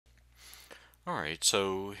Alright,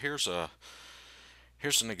 so here's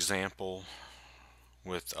an example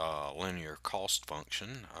with a linear cost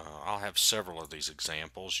function. I'll have several of these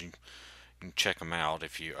examples. You can check them out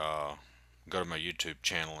if you go to my YouTube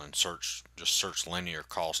channel and just search linear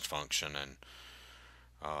cost function, and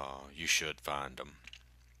you should find them.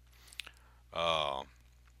 Uh,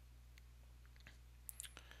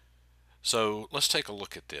 so let's take a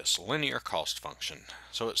look at this linear cost function.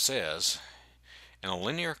 So it says in a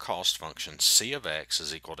linear cost function, c of x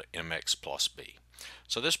is equal to mx plus b.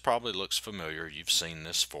 So this probably looks familiar. You've seen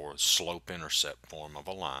this for slope-intercept form of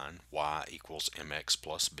a line, y equals mx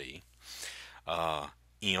plus b.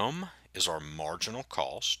 M is our marginal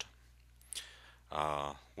cost,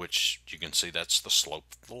 which you can see that's the slope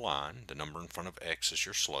of the line. The number in front of x is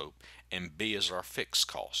your slope, and b is our fixed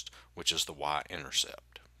cost, which is the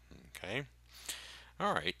y-intercept. Okay.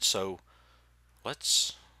 All right, so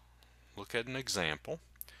let's look at an example.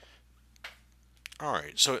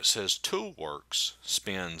 Alright, so it says Toolworks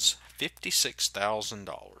spends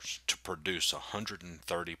 $56,000 to produce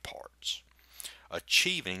 130 parts,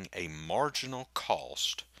 achieving a marginal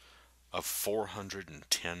cost of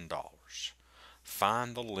 $410.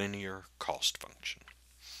 Find the linear cost function.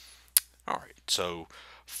 Alright, so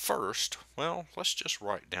first, well, let's just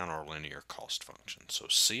write down our linear cost function. So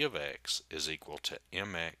c of x is equal to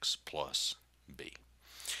mx plus b.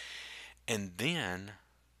 And then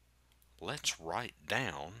let's write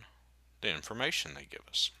down the information they give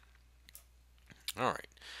us. All right,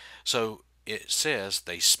 so it says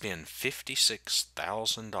they spend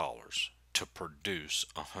 $56,000 to produce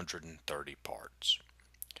 130 parts.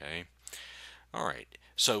 Okay, all right,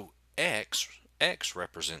 so x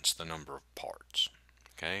represents the number of parts.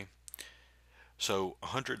 Okay, so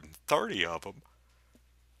 130 of them,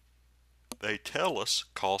 they tell us,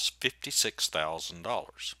 cost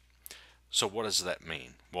 $56,000. So what does that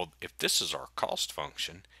mean? Well, if this is our cost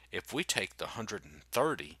function, if we take the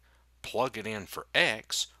 130, plug it in for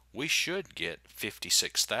x, we should get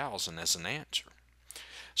 56,000 as an answer.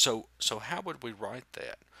 So how would we write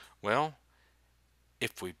that? Well,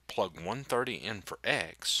 if we plug 130 in for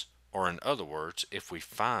x, or in other words, if we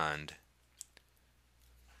find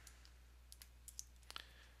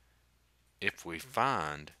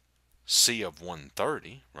c of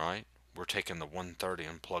 130, right? We're taking the 130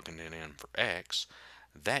 and plugging it in for x.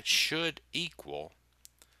 That should equal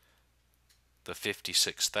the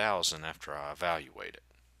 56,000 after I evaluate it.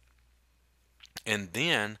 And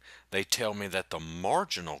then they tell me that the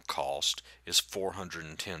marginal cost is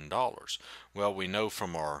 $410. Well, we know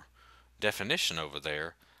from our definition over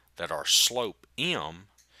there that our slope m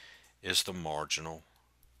is the marginal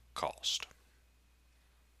cost.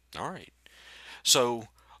 All right, so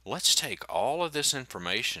let's take all of this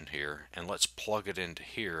information here and let's plug it into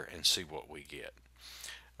here and see what we get.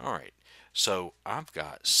 All right, so I've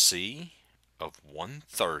got c of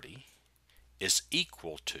 130 is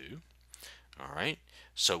equal to, all right,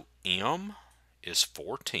 so m is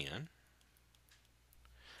 410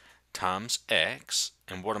 times x,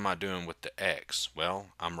 and what am I doing with the x? Well,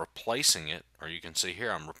 I'm replacing it, or you can see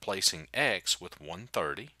here I'm replacing x with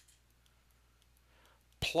 130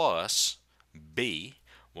 plus b.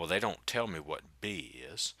 Well, they don't tell me what b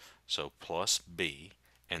is, so plus b,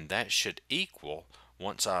 and that should equal,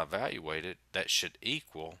 once I evaluate it, that should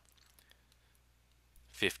equal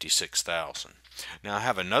 56,000. Now I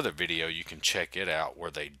have another video, you can check it out, where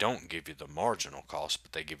they don't give you the marginal cost,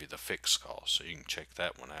 but they give you the fixed cost, so you can check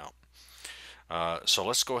that one out. So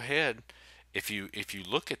let's go ahead. If you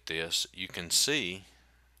look at this, you can see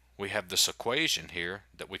we have this equation here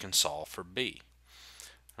that we can solve for b.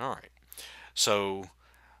 All right, so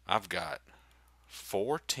I've got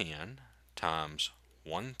 410 times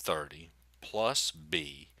 130 plus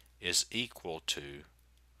b is equal to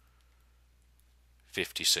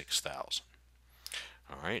 56,000.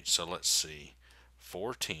 All right, so let's see.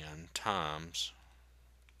 410 times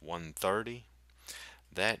 130,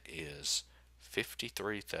 that is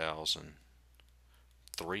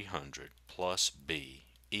 53,300 plus b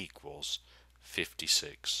equals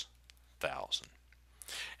 56,000.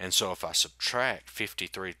 And so if I subtract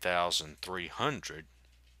 53,300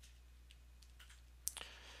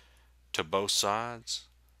 to both sides,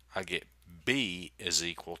 I get b is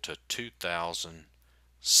equal to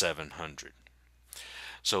 2,700.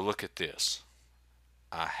 So look at this.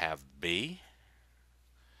 I have b,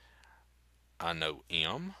 I know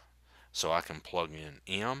m, so I can plug in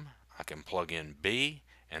m, I can plug in b,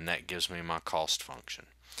 and that gives me my cost function.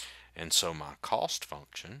 And so my cost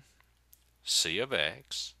function, c of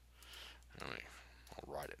x,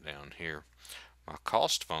 I'll write it down here. My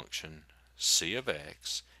cost function, c of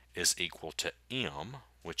x, is equal to m,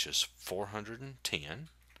 which is 410,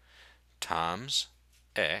 times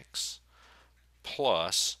x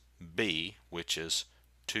plus b, which is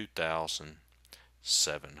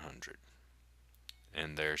 2,700.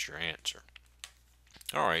 And there's your answer.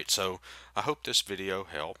 Alright, so I hope this video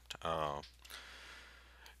helped.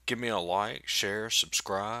 Give me a like, share,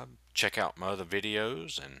 subscribe, check out my other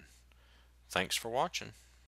videos, and thanks for watching.